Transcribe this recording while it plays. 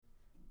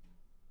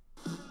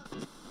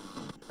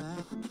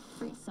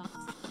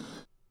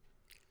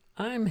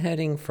I'm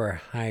heading for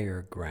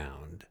higher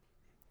ground.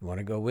 You want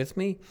to go with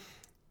me?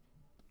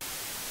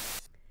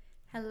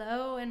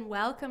 Hello and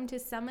welcome to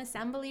Some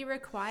Assembly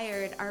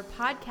Required, our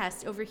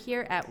podcast over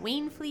here at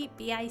Wainfleet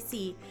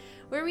BIC,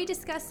 where we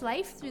discuss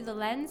life through the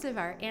lens of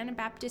our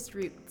Anabaptist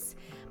roots.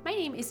 My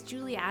name is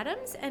Julie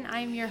Adams, and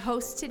I'm your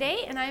host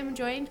today, and I'm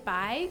joined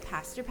by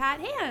Pastor Pat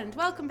Hand.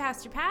 Welcome,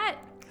 Pastor Pat.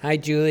 Hi,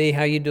 Julie.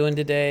 How you doing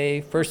today?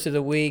 First of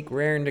the week,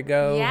 raring to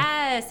go.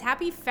 Yes,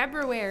 happy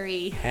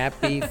February.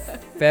 Happy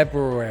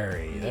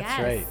February.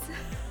 That's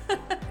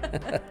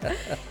right.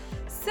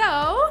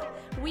 So,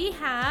 we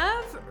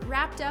have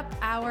wrapped up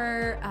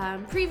our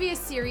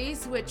previous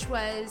series, which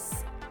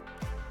was...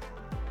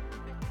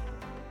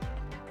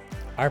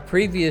 Our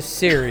previous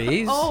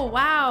series... Oh,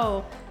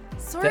 wow.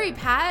 Sorry,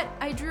 Pat.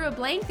 I drew a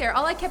blank there.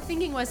 All I kept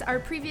thinking was our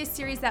previous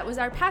series, that was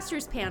our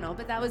pastor's panel,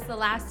 but that was the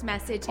last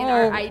message in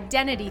our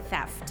identity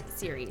theft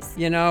series.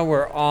 You know,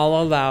 we're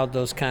all allowed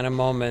those kind of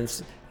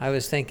moments. I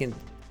was thinking,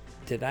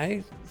 did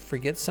I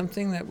forget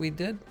something that we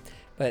did?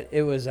 But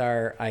it was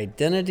our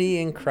identity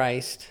in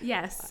Christ.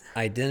 Yes.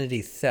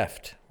 Identity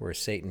theft, where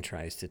Satan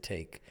tries to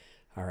take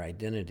our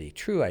identity,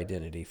 true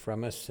identity,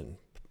 from us and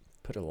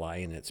put a lie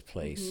in its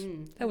place.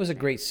 Mm-hmm. That was a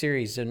great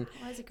series and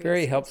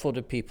very helpful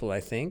to people, I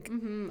think.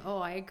 Mm-hmm. Oh,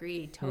 I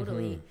agree.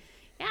 Totally. Mm-hmm.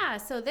 Yeah,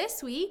 so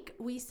this week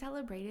we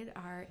celebrated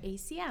our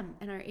ACM,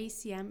 and our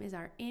ACM is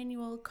our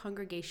annual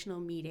congregational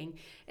meeting.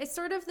 It's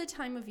sort of the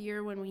time of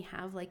year when we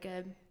have like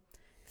a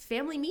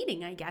family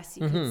meeting, I guess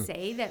you could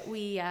say, that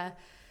we...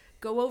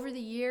 go over the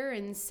year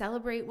and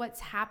celebrate what's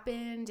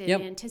happened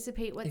and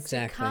anticipate what's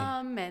to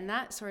come and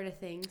that sort of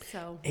thing.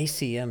 So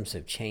ACMs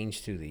have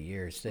changed through the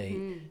years.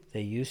 They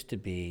used to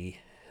be,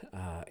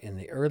 in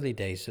the early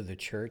days of the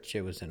church,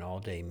 it was an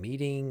all-day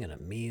meeting and a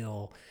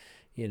meal,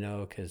 you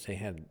know, because they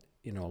had,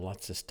 you know,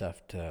 lots of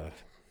stuff to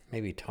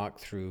maybe talk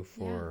through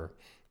for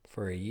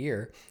a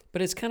year.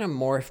 But it's kind of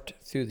morphed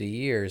through the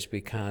years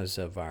because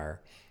of our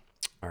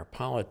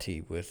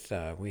polity with,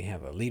 we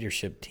have a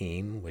leadership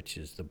team, which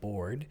is the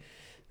board,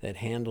 that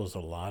handles a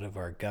lot of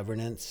our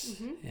governance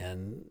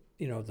and,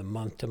 you know, the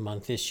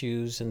month-to-month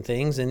issues and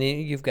things. And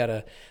you've got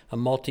a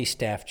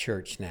multi-staff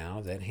church now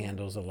that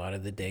handles a lot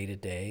of the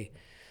day-to-day.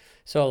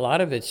 So a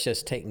lot of it's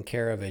just taken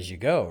care of as you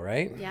go,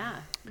 right? Yeah.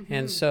 Mm-hmm.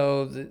 And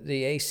so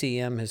the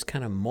ACM has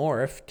kind of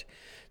morphed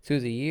through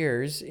the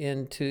years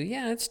into,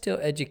 it's still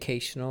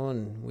educational,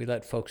 and we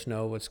let folks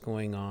know what's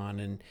going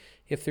on. And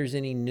if there's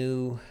any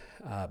new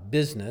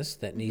business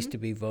that needs to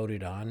be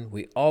voted on,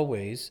 we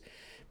always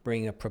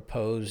bring a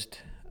proposed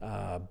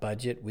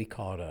budget. We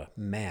call it a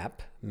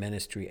MAP,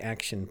 Ministry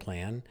Action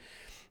Plan.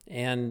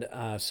 And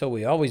so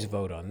we always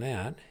vote on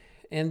that.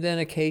 And then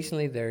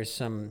occasionally there's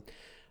some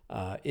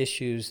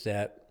issues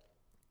that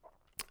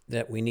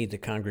we need the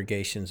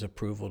congregation's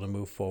approval to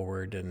move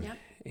forward.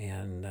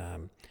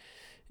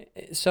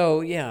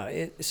 So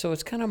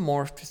it's kind of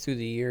morphed through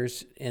the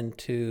years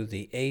into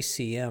the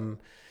ACM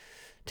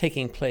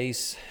taking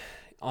place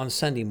on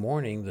Sunday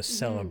morning, the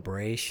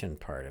celebration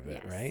part of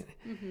it, right?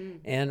 Mm-hmm.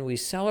 And we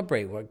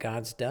celebrate what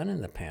God's done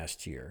in the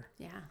past year.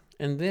 Yeah.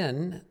 And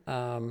then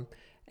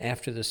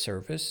after the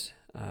service,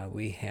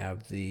 we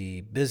have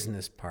the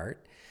business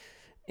part.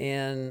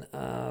 And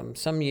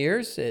some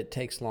years it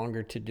takes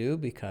longer to do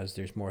because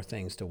there's more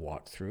things to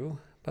walk through.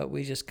 But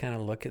we just kind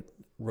of look at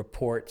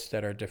reports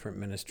that our different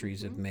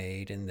ministries have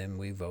made, and then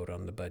we vote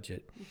on the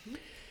budget. Mm-hmm.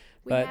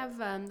 We have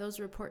those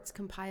reports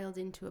compiled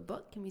into a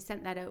book, and we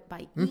sent that out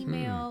by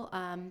email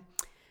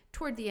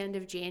toward the end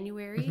of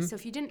January. So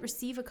if you didn't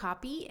receive a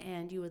copy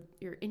and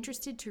you're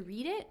interested to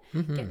read it,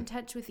 get in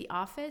touch with the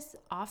office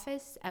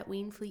at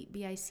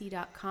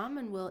wainfleetbic.com,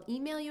 and we'll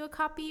email you a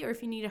copy. Or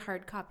if you need a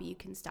hard copy, you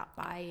can stop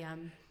by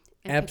and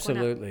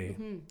Absolutely. pick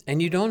one up.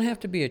 And you don't have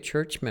to be a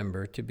church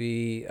member to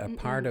be a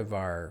part of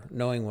our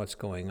knowing what's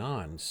going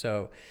on.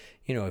 So,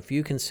 you know, if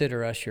you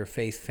consider us your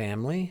faith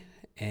family,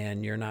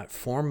 and you're not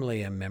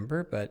formally a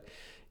member, but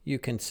you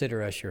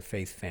consider us your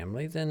faith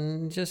family,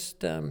 then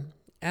just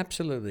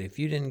absolutely, if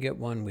you didn't get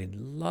one, we'd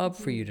love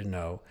for you to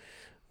know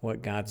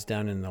what God's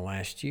done in the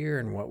last year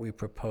and what we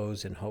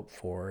propose and hope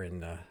for in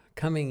the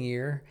coming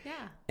year.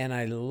 Yeah. And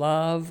I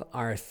love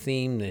our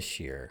theme this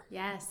year.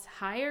 Yes,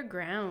 higher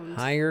ground.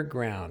 Higher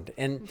ground.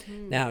 And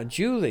now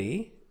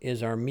Julie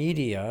is our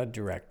media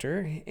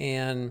director,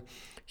 and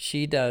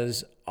she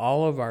does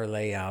all of our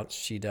layouts.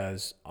 She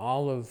does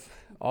all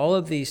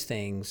of these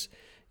things.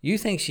 You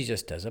think she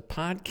just does a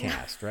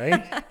podcast,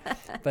 right?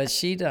 But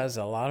she does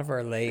a lot of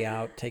our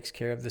layout, takes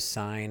care of the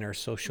sign, our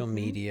social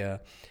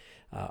media,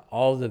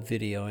 all the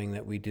videoing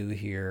that we do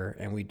here,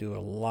 and we do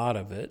a lot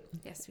of it.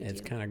 Yes, we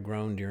It's do. kind of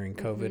grown during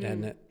COVID,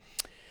 hasn't it?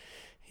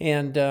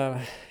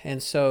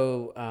 And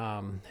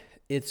so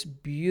it's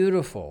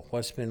beautiful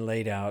what's been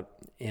laid out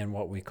in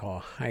what we call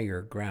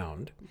higher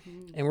ground.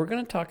 And we're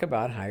going to talk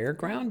about higher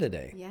ground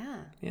today.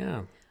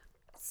 Yeah.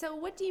 So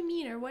what do you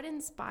mean, or what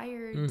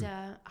inspired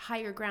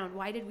higher ground?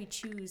 Why did we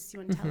choose? Do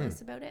you want to tell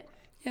us about it?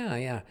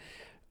 Yeah.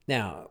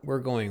 Now, we're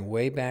going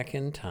way back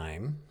in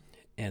time,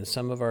 and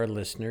some of our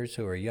listeners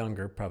who are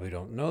younger probably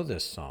don't know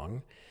this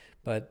song,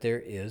 but there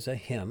is a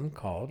hymn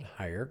called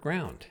Higher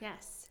Ground,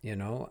 Yes.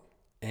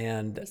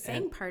 and We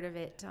sang part of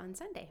it on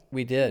Sunday.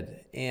 we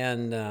did.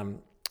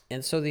 And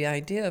so the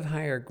idea of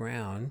higher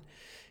ground,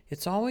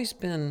 it's always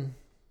been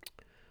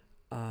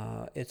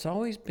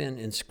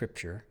in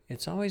Scripture.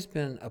 It's always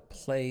been a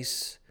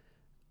place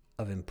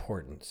of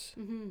importance.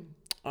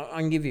 I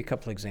can give you a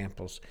couple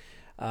examples.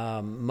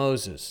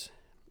 Moses,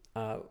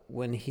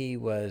 when he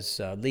was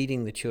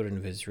leading the children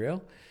of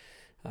Israel,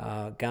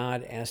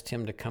 God asked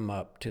him to come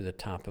up to the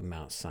top of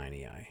Mount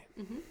Sinai,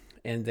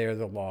 and there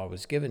the law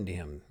was given to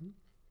him.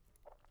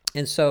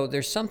 And so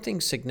there's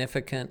something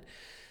significant.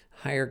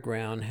 Higher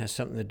ground has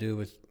something to do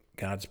with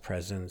God's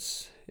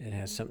presence. It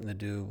has something to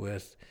do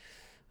with,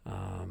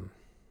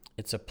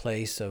 it's a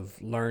place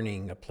of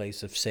learning, a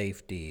place of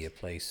safety, a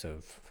place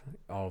of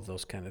all of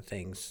those kind of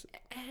things.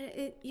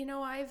 And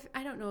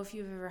I don't know if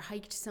you've ever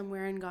hiked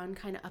somewhere and gone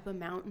kind of up a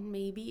mountain.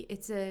 Maybe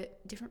it's a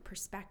different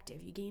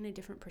perspective. You gain a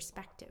different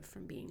perspective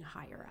from being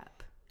higher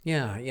up.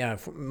 Yeah.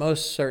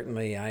 Most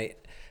certainly.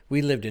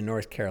 We lived in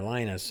North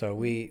Carolina, so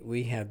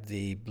we had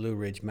the Blue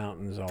Ridge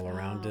Mountains all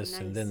around us, nice.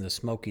 and then the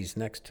Smokies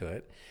next to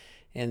it.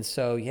 And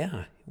so,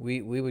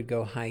 we would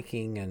go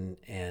hiking,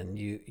 and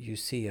you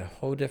see a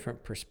whole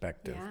different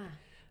perspective.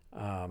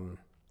 Yeah.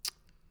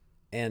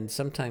 And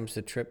sometimes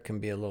the trip can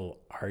be a little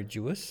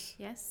arduous.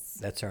 Yes.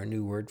 That's our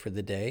new word for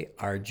the day,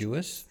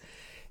 arduous.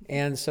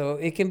 And so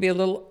it can be a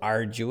little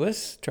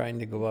arduous trying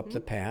to go up the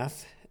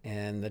path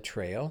and the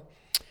trail.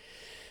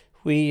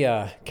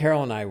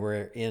 Carol and I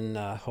were in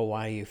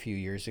Hawaii a few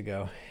years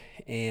ago,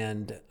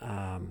 and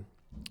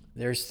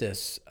there's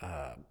this,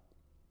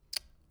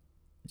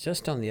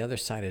 just on the other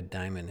side of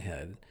Diamond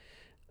Head,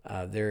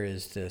 there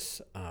is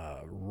this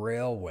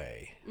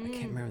railway. I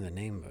can't remember the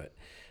name of it,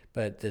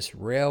 but this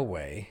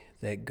railway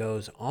that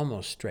goes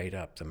almost straight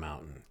up the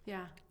mountain.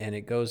 Yeah. And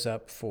it goes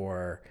up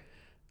for,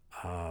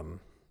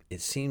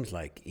 it seems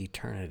like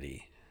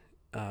eternity,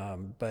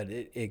 but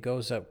it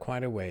goes up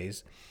quite a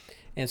ways.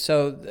 And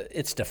so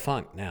it's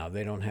defunct now.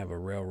 They don't have a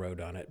railroad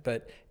on it,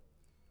 but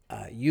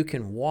you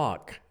can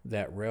walk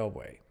that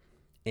railway.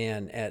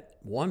 And at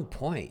one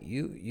point,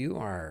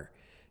 you're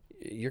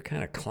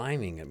kind of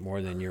climbing it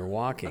more than you're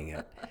walking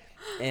it.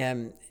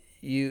 And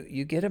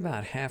you get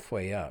about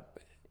halfway up.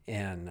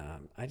 And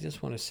I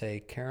just want to say,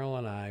 Carol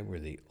and I were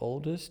the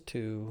oldest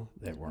two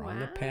that were on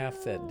the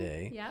path that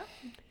day. Yeah.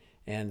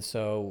 And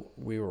so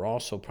we were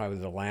also probably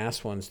the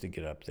last ones to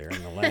get up there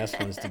and the last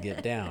ones to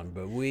get down.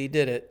 But we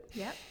did it.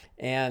 Yep.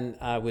 And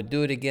I would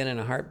do it again in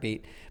a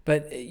heartbeat.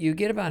 But you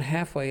get about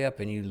halfway up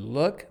and you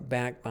look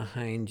back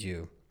behind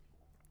you.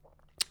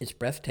 It's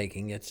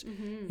breathtaking.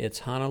 It's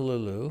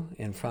Honolulu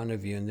in front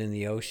of you, and then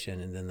the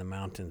ocean, and then the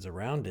mountains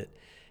around it.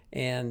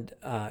 And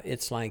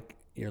it's like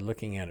you're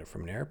looking at it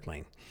from an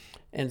airplane.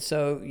 And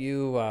so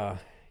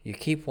you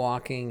keep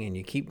walking and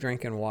you keep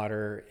drinking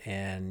water,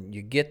 and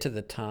you get to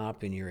the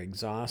top and you're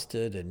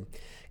exhausted. And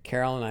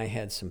Carol and I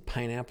had some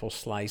pineapple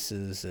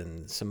slices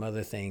and some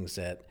other things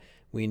that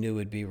we knew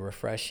would be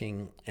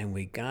refreshing. And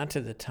we got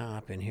to the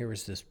top, and here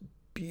was this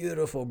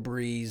beautiful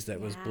breeze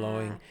that was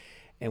blowing.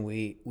 And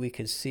we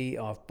could see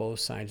off both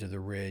sides of the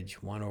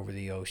ridge, one over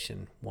the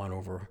ocean, one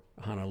over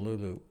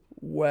Honolulu.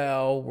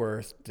 Well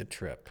worth the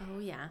trip. Oh,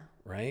 yeah.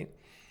 Right?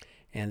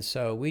 And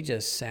so we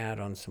just sat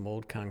on some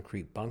old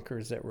concrete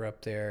bunkers that were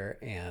up there,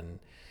 and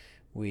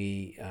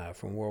we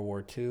from World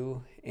War II,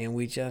 and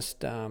we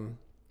just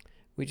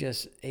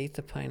ate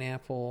the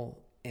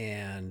pineapple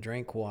and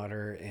drank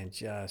water, and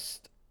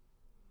just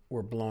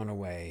were blown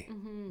away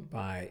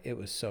by it.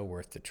 Was so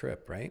worth the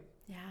trip, right?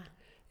 Yeah.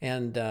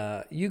 And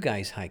you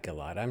guys hike a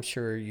lot. I'm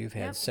sure you've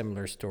had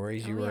similar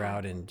stories. You were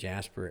out in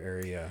Jasper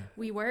area.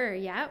 We were,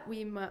 yeah.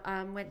 We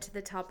went to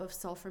the top of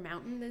Sulphur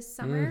Mountain this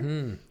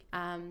summer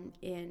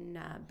in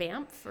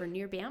Banff, or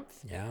near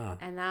Banff. Yeah.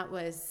 And that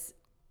was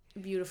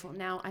beautiful.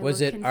 Now, was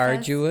it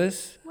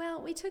arduous?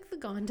 Well, we took the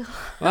gondola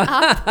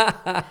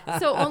up,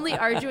 so only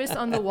arduous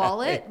on the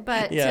wallet.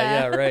 But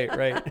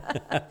right.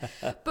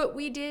 But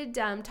we did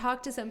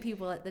talk to some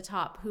people at the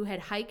top who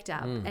had hiked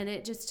up, and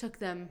it just took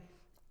them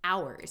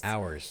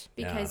hours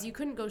because you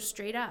couldn't go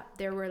straight up.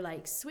 There were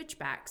like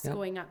switchbacks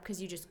going up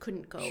because you just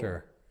couldn't go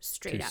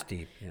straight Too up.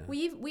 Steep, yeah.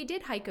 We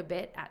did hike a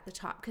bit at the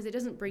top because it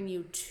doesn't bring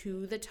you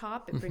to the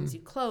top, it brings you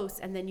close,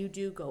 and then you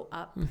do go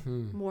up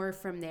more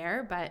from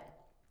there. But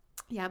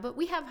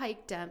we have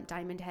hiked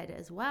Diamond Head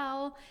as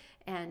well,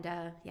 and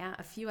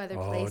a few other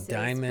places.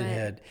 Diamond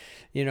Head.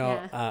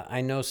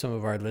 I know some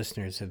of our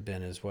listeners have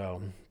been as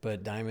well,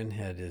 but Diamond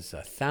Head is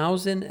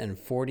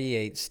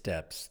 1,048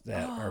 steps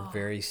that are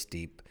very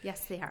steep.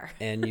 Yes, they are.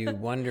 And you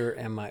wonder,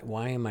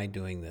 why am I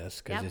doing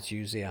this? Because it's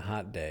usually a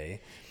hot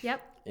day.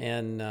 Yep.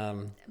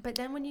 And but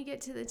then when you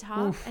get to the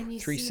top and you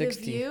see the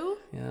view,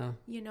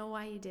 you know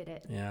why you did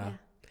it. Yeah.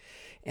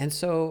 And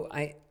so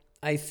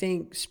I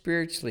think,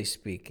 spiritually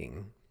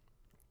speaking,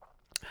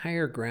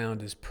 higher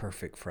ground is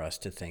perfect for us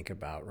to think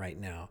about right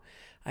now.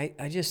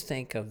 I just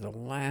think of the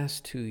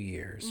last 2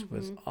 years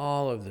with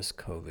all of this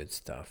COVID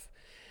stuff.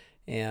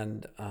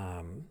 And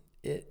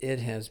it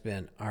has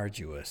been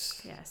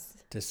arduous,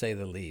 Yes. to say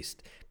the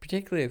least.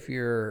 Particularly if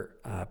you're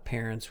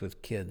parents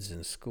with kids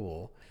in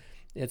school,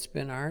 it's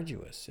been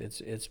arduous.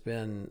 It's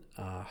been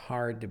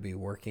hard to be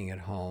working at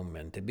home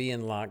and to be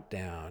in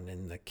lockdown,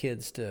 and the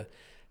kids to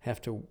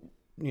have to,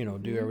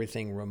 do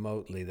everything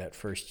remotely that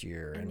first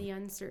year. And the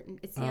uncertainty.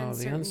 It's the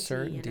the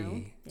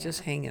uncertainty Yeah.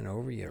 just hanging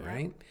over you, Yep.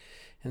 right?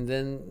 And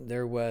then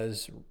there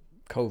was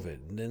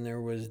COVID, and then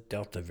there was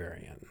Delta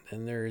variant,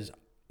 and there's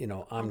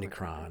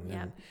Omicron,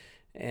 Yep.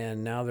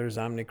 and now there's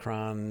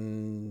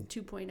Omicron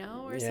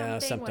 2.0 or yeah,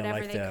 something, something whatever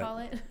like they that. call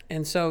it.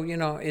 And so,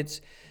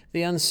 it's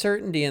the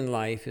uncertainty in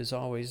life is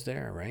always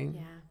there, right?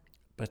 Yeah.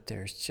 But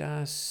there's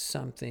just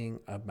something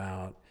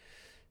about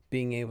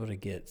being able to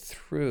get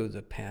through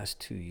the past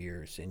 2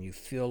 years, and you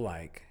feel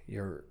like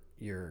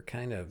you're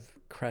kind of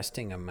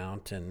cresting a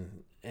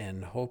mountain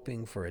and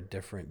hoping for a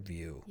different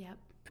view, Yep.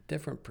 a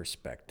different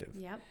perspective.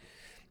 Yep.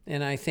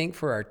 And I think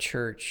for our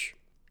church,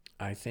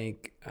 I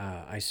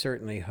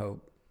certainly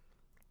hope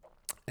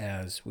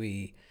as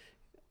we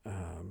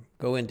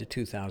go into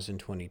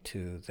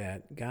 2022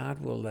 that God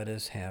will let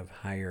us have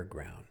higher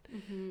ground.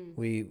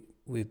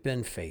 We've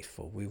been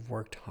faithful. We've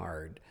worked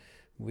hard.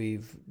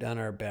 We've done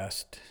our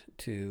best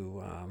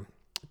to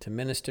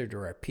minister to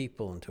our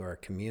people and to our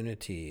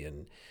community,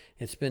 and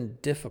it's been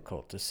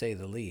difficult to say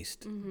the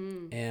least.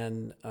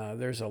 And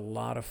there's a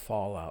lot of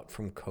fallout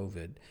from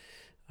COVID.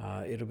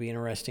 It'll be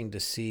interesting to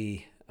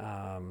see,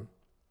 how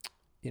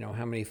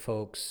many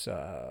folks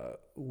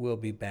will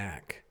be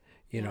back.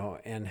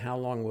 And how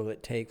long will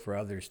it take for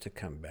others to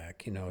come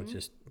back?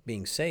 Just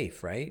being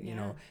safe, right?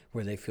 Yeah.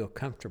 Where they feel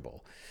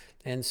comfortable.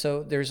 And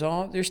so there's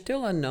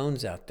still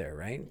unknowns out there,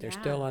 right? There's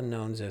Yeah. still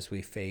unknowns as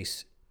we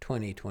face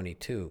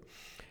 2022.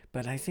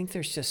 But I think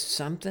there's just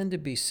something to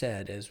be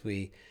said as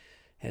we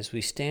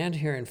stand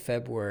here in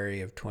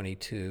February of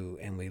 22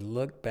 and we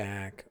look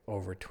back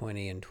over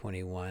 20 and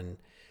 21,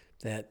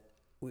 that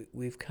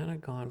we've kind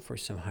of gone for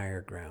some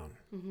higher ground.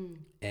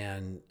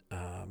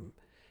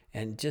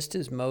 And just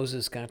as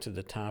Moses got to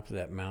the top of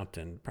that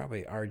mountain,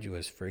 probably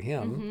arduous for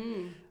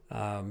him,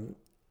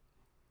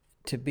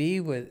 to be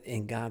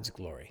in God's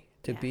glory,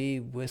 to be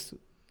with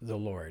the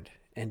Lord,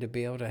 and to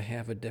be able to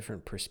have a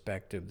different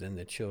perspective than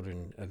the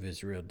children of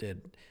Israel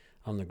did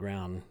on the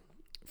ground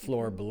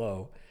floor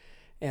below.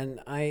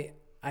 And I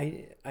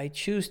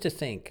choose to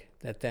think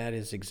that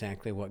is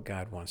exactly what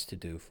God wants to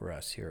do for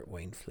us here at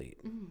Waynfleet,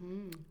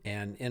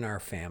 and in our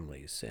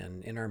families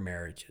and in our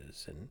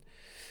marriages. And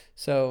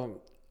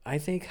so I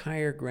think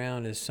higher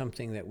ground is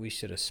something that we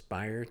should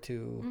aspire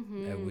to,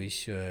 that we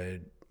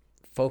should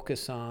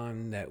focus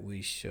on, that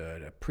we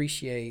should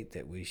appreciate,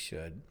 that we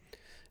should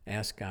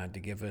ask God to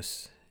give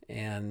us.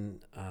 And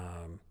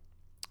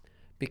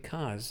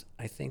because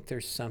I think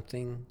there's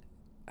something,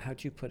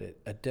 how'd you put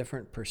it, a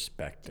different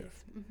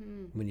perspective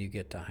when you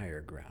get to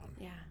higher ground.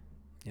 Yeah.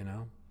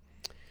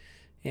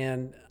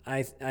 And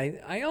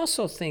I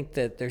also think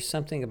that there's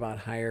something about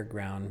higher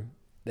ground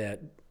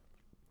that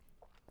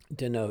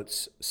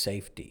denotes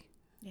safety.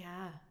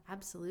 Yeah,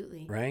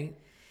 absolutely. Right?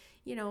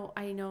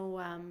 I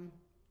know,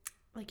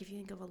 like if you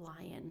think of a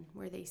lion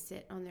where they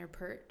sit on their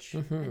perch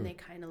and they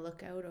kind of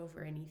look out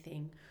over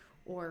anything.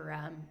 Or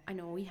I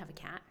know we have a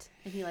cat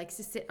and he likes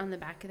to sit on the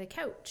back of the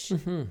couch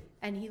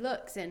and he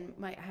looks, and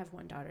I have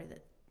one daughter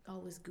that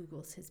always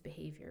Googles his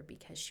behavior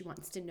because she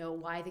wants to know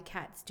why the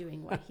cat's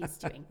doing what he's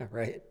doing.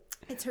 Right.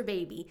 It's her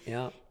baby.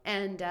 Yeah.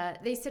 And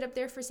they sit up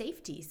there for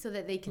safety so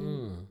that they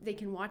can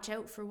watch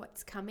out for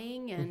what's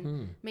coming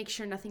and make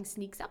sure nothing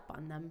sneaks up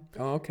on them.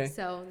 Oh, okay.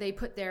 So they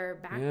put their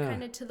back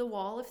kind of to the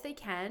wall if they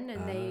can,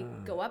 and they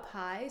go up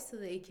high so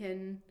they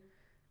can.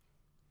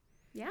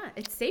 Yeah,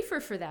 it's safer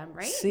for them,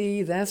 right?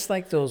 See, that's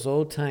like those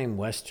old-time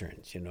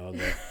westerns,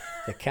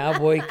 the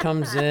cowboy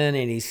comes in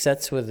and he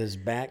sits with his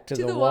back to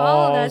the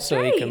wall that's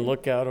so right. he can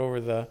look out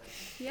over the...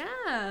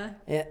 Yeah.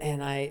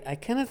 And I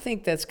kind of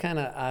think that's kind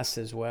of us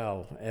as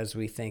well as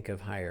we think of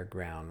higher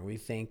ground. We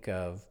think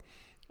of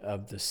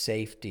the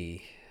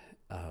safety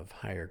of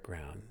higher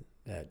ground,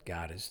 that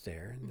God is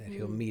there, that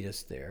he'll meet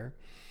us there.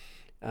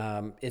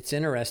 It's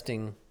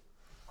interesting,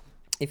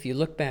 if you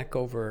look back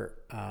over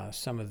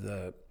some of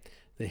the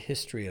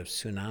history of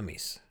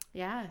tsunamis.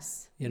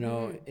 Yes.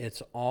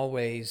 It's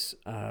always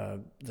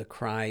the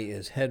cry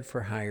is head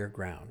for higher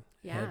ground.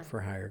 Yeah. Head for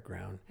higher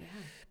ground. Yeah.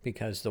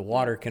 Because the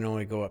water can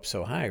only go up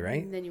so high,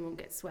 right? And then you won't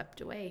get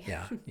swept away.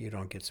 Yeah, you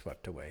don't get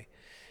swept away.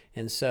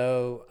 And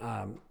so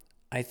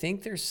I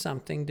think there's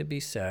something to be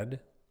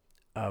said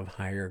of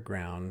higher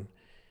ground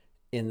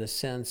in the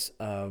sense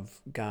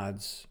of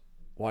God's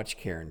watch,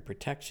 care, and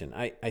protection.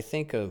 I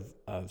think of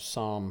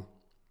Psalm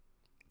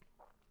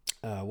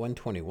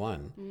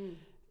 121.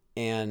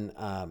 And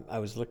I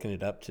was looking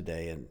it up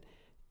today,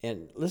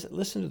 and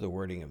listen to the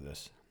wording of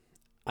this.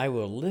 I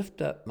will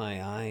lift up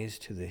my eyes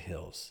to the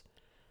hills.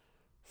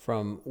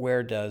 From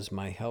where does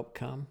my help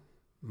come?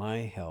 My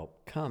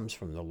help comes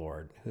from the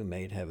Lord who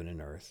made heaven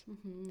and earth.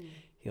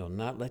 He'll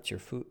not let your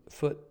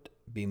foot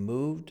be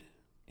moved.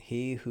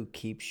 He who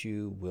keeps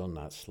you will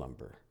not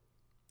slumber.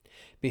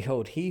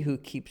 Behold, he who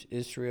keeps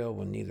Israel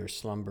will neither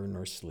slumber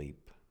nor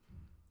sleep.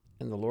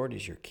 And the Lord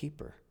is your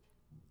keeper.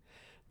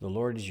 The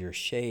Lord is your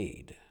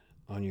shade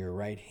on your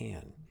right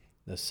hand.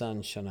 The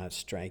sun shall not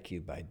strike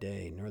you by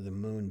day, nor the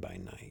moon by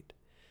night.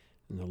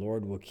 And the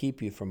Lord will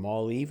keep you from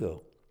all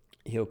evil.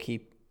 He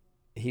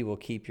will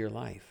keep your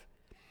life.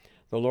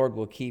 The Lord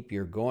will keep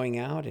your going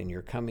out and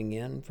your coming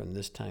in from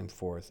this time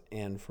forth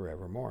and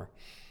forevermore.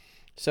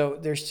 So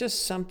there's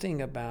just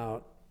something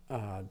about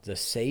the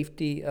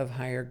safety of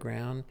higher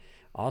ground.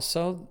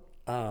 Also,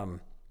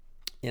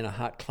 in a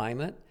hot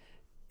climate,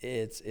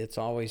 it's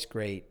always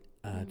great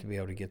to be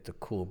able to get the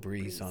cool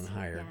breeze on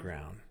higher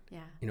ground. Yeah.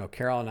 You know,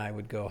 Carol and I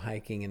would go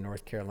hiking in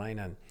North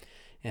Carolina,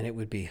 and it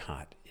would be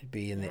hot. It'd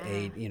be in the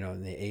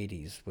in the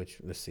 80s, which,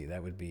 let's see,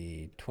 that would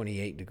be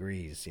 28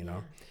 degrees, you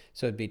know.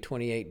 So it'd be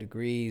 28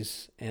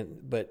 degrees,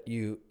 but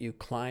you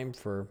climb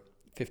for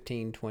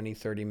 15, 20,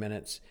 30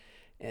 minutes,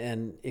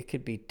 and it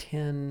could be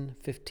 10,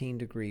 15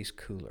 degrees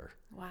cooler.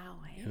 Wow.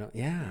 You know,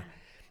 yeah.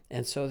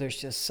 And so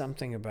there's just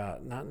something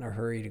about not in a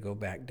hurry to go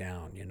back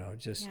down, you know,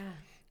 just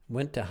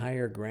went to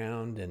higher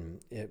ground,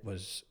 and it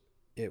was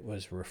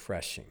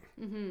refreshing,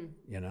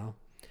 you know.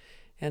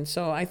 And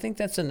so I think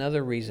that's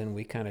another reason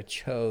we kind of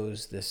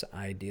chose this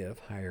idea of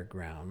higher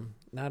ground,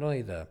 not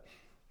only the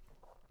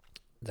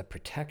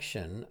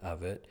protection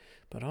of it,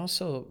 but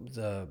also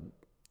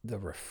the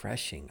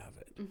refreshing of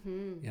it,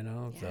 you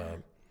know,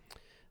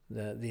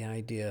 the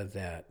idea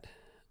that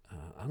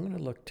I'm going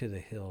to look to the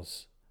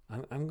hills.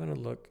 I'm going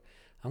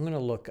to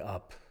look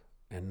up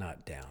and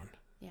not down.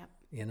 Yep.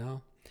 You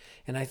know?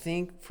 And I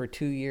think for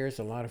 2 years,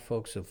 a lot of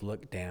folks have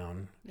looked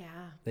down. Yeah.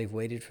 They've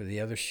waited for the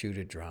other shoe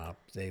to drop.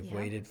 They've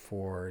waited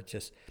for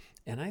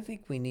and I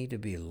think we need to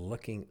be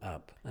looking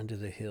up unto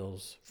the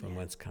hills from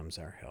whence comes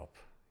our help,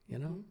 you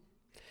know?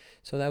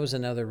 So that was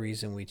another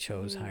reason we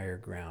chose higher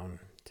ground,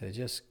 to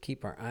just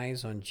keep our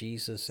eyes on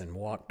Jesus and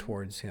walk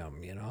towards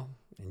him, you know,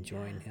 and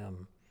join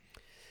him.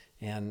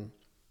 And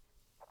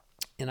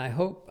I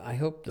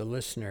hope the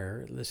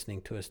listener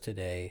listening to us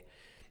today,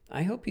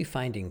 I hope you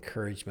find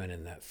encouragement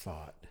in that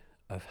thought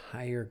of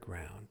higher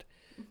ground,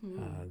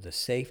 the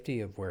safety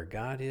of where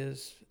God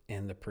is,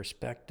 and the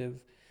perspective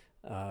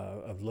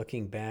of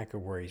looking back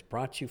of where he's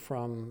brought you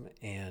from,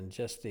 and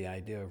just the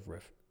idea of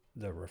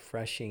the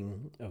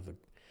refreshing of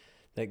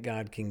that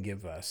God can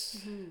give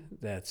us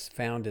that's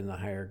found in the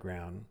higher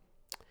ground.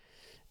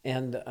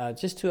 And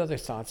just two other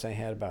thoughts I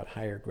had about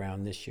higher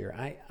ground this year.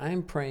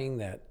 I'm praying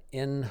that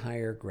in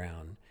higher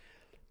ground,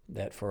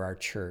 that for our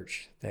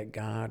church, that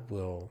God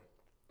will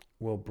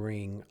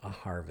bring a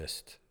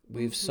harvest.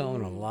 We've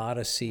sown a lot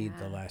of seed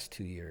the last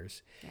 2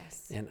 years.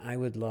 Yes. And I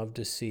would love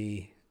to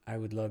see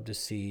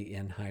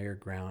in higher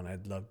ground,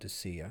 I'd love to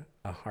see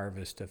a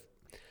harvest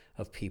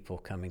of people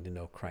coming to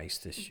know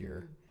Christ this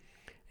year.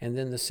 And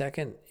then the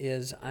second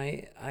is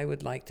I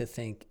would like to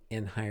think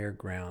in higher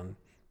ground,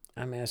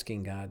 I'm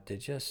asking God to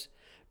just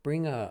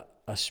bring a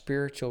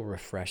spiritual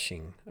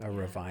refreshing, a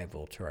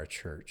revival to our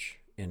church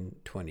in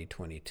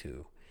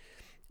 2022.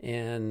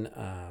 And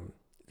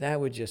that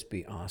would just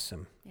be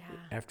awesome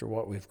after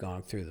what we've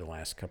gone through the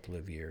last couple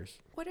of years.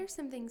 What are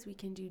some things we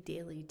can do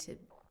daily to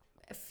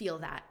feel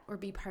that or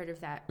be part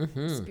of that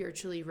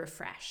spiritually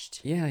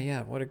refreshed?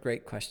 Yeah. What a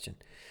great question.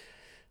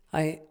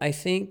 I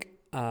think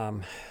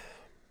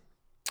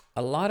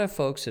a lot of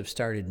folks have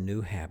started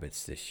new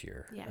habits this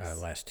year,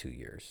 last 2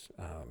 years.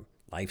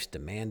 Life's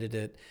demanded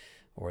it,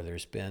 or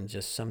there's been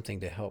just something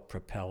to help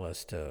propel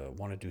us to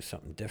want to do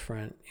something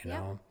different, you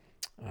know.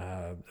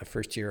 The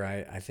first year,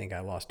 I think I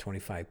lost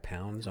 25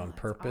 pounds on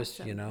purpose,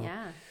 awesome. you know.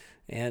 Yeah.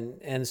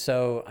 And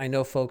so I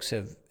know folks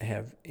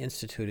have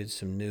instituted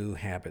some new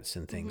habits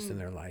and things in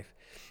their life.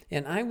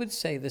 And I would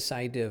say this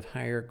idea of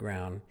higher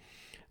ground,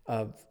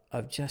 of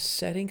just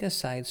setting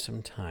aside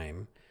some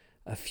time,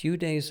 a few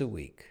days a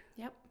week.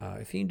 Yep.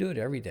 If you can do it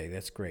every day,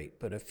 that's great.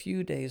 But a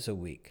few days a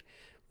week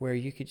where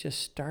you could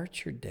just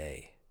start your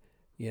day,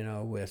 you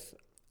know, with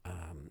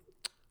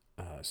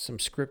some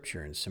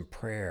scripture and some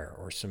prayer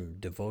or some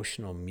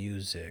devotional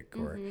music,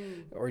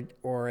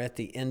 or at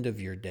the end of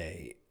your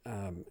day,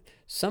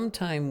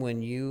 sometime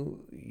when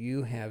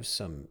you have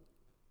some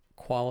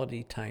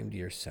quality time to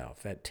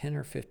yourself at 10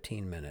 or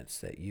 15 minutes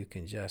that you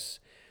can just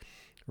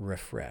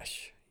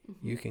refresh.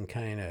 You can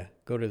kind of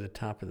go to the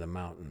top of the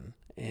mountain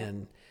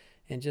and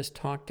just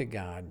talk to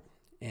God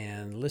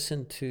and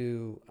listen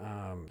to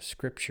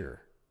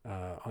scripture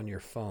on your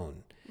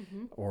phone,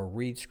 or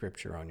read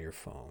scripture on your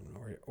phone,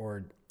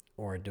 or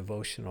a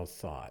devotional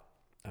thought.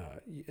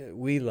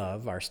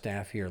 Our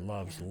staff here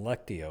loves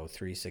Lectio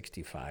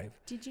 365.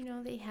 Did you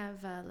know they have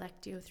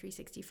Lectio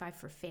 365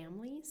 for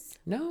families?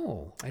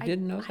 No, I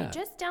didn't know that. I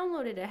just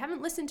downloaded it. I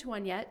haven't listened to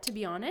one yet, to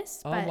be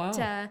honest. Oh, but,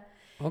 wow.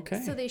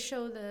 Okay. So they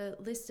show the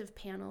list of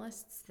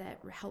panelists that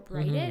help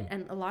write it,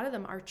 and a lot of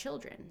them are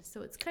children.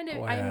 So it's kind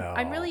of,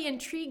 I'm really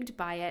intrigued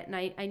by it, and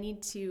I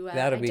need to.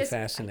 That'll be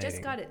fascinating. I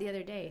just got it the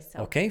other day. So.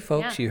 Okay,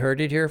 folks, you heard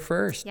it here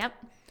first. Yep.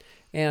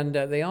 And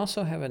they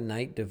also have a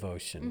night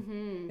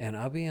devotion. And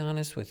I'll be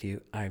honest with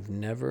you, I've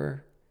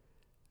never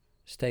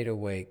stayed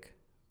awake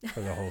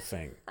for the whole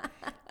thing.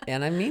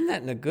 And I mean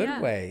that in a good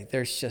Yeah. way.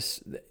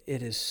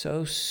 It is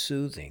so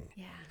soothing.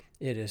 Yeah.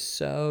 It is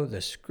so,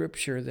 the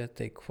scripture that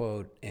they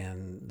quote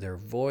and their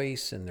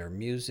voice and their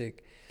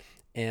music.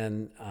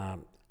 And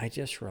I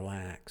just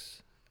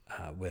relax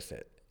with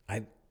it.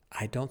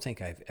 I don't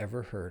think I've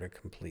ever heard a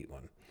complete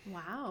one.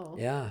 Wow.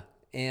 Yeah.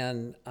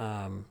 And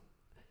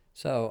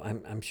so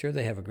I'm sure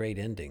they have a great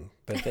ending,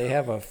 but they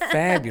have a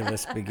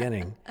fabulous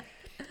beginning.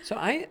 So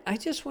I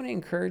just want to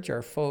encourage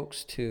our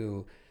folks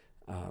to,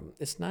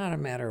 it's not a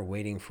matter of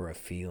waiting for a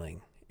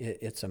feeling.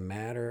 It's a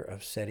matter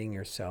of setting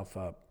yourself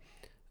up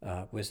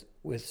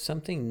with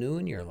something new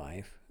in your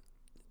life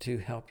to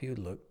help you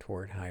look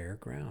toward higher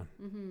ground.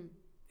 Mm-hmm.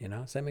 You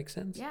know, does that make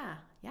sense? Yeah.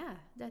 Yeah.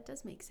 That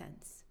does make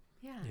sense.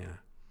 Yeah. Yeah.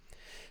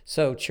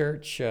 So,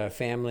 church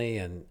family,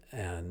 and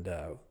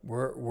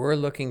we're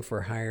looking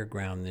for higher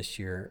ground this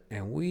year,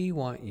 and we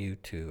want you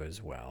to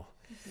as well.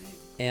 Mm-hmm.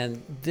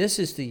 And this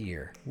is the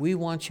year. We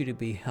want you to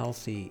be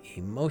healthy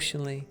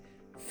emotionally,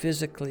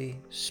 physically,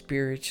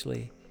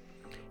 spiritually,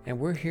 and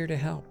we're here to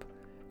help.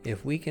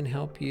 If we can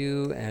help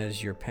you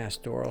as your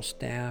pastoral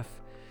staff,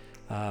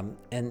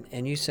 and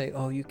you say,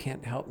 "Oh, you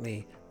can't help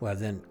me," well,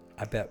 then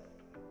I bet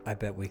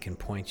we can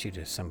point you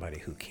to somebody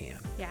who can.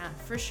 Yeah,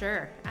 for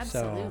sure.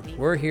 Absolutely. So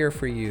we're here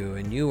for you,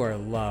 and you are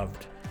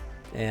loved.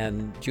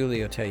 And Julie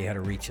will tell you how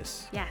to reach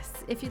us. Yes.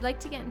 If you'd like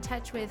to get in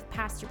touch with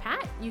Pastor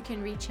Pat, you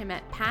can reach him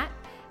at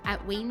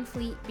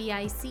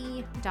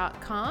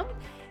pat@waynefleetbic.com.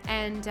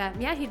 And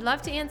he'd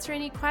love to answer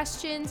any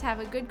questions,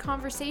 have a good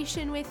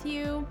conversation with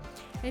you.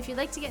 And if you'd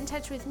like to get in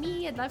touch with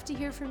me, I'd love to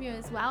hear from you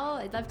as well.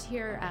 I'd love to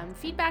hear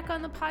feedback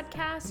on the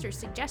podcast or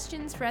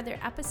suggestions for other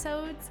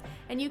episodes.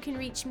 And you can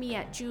reach me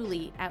at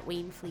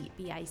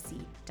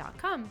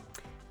julie@waynefleetbic.com.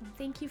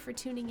 Thank you for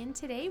tuning in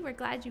today. We're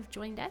glad you've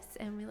joined us,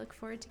 and we look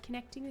forward to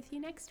connecting with you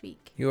next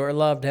week. You are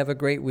loved. Have a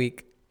great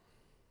week.